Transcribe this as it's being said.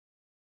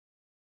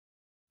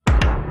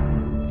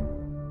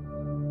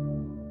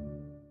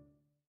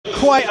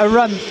quite a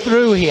run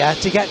through here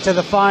to get to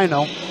the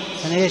final.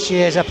 And here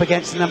she is up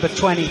against number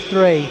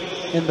 23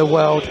 in the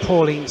world,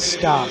 Pauline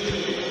Starke.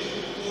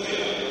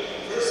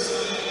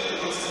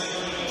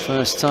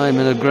 First time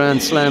in a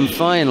Grand Slam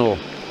final,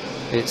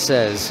 it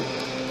says.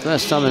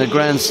 First time in a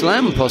Grand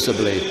Slam,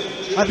 possibly.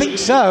 I think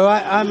so.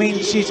 I mean,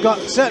 she's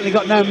certainly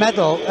got no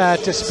medal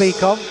to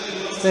speak of.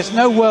 There's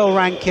no world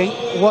ranking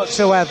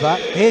whatsoever.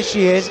 Here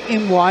she is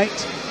in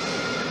white.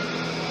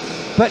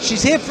 But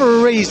she's here for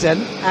a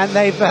reason, and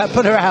they've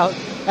put her out.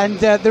 And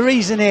the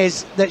reason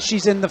is that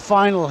she's in the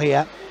final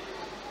here.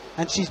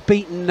 And she's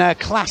beaten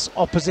class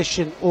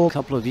opposition. A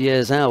couple of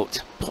years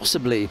out,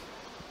 possibly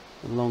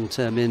a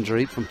long-term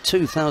injury from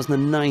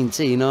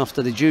 2019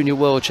 after the Junior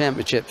World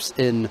Championships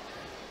in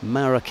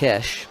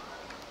Marrakesh,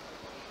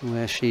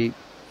 where she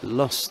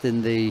lost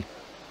in the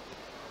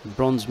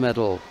bronze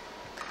medal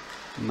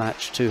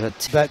match to her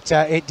team. But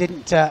it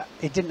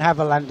didn't have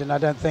a landing. I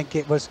don't think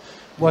it was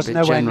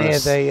nowhere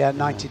generous. Near the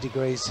 90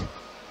 degrees.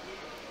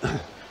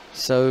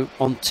 So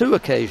on 2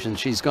 occasions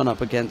she's gone up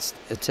against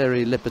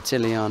Eteri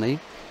Lipatiliani.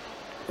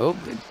 Oh,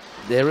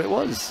 there it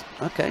was.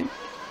 Okay,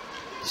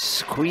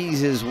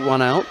 squeezes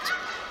one out.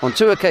 On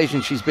 2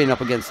 occasions she's been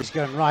up against. She's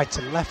going right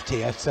and left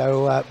here,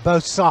 so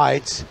both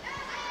sides.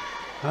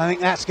 And I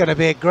think that's going to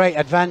be a great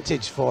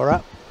advantage for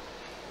her.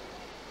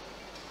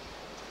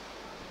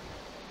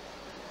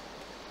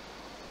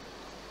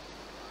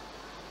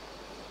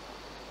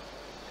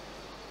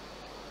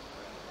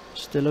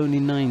 Still only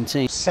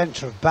 19.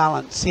 Centre of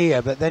balance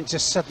here, but then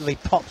just suddenly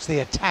pops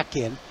the attack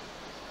in.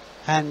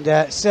 And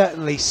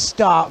certainly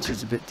Starke.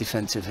 She's a bit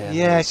defensive here.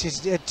 Yeah, though. she's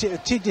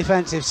too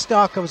defensive.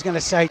 Starke, I was going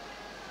to say.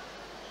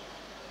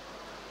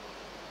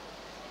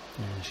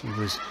 Yeah, she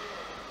was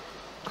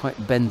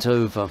quite bent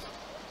over.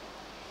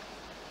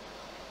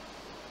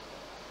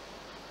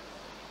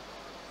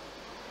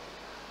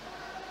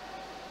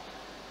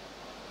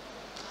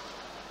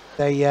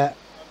 They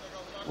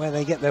where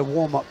they get their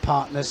warm-up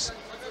partners.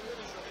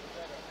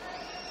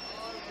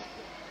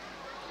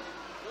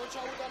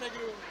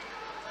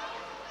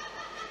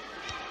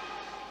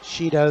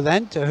 Judo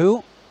then to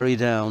who? 3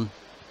 down.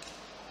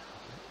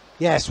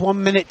 Yes,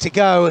 1 minute to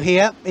go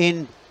here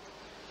in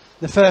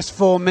the first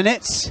 4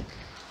 minutes.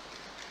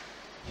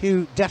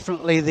 Hugh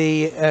definitely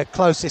the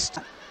closest.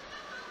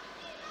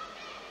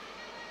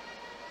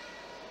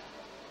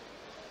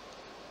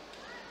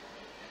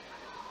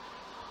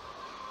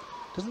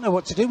 Doesn't know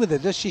what to do with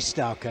it, does she,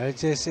 Starke?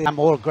 It's just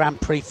or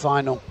Grand Prix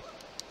final.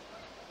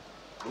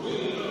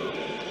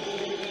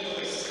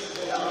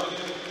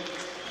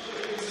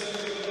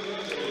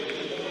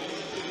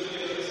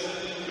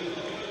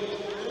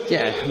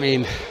 Yeah, I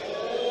mean,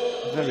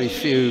 very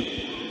few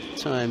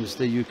times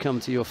that you come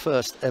to your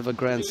first ever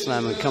Grand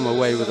Slam and come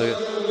away with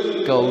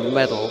a gold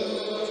medal.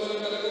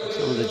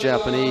 Some of the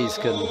Japanese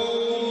can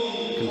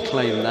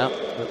claim that,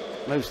 but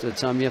most of the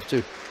time you have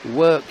to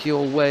work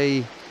your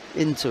way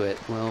into it.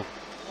 Well,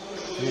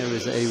 here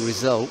is a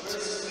result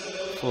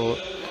for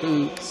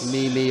Hu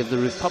Mimi of the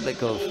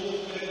Republic of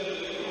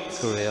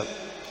Korea.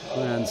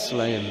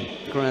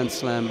 Grand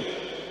Slam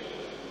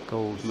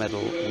gold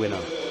medal winner.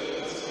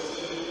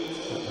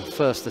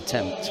 First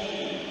attempt.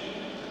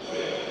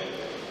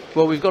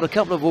 Well, we've got a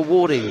couple of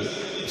awarding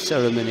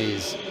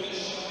ceremonies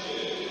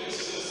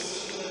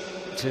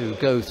to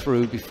go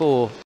through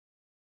before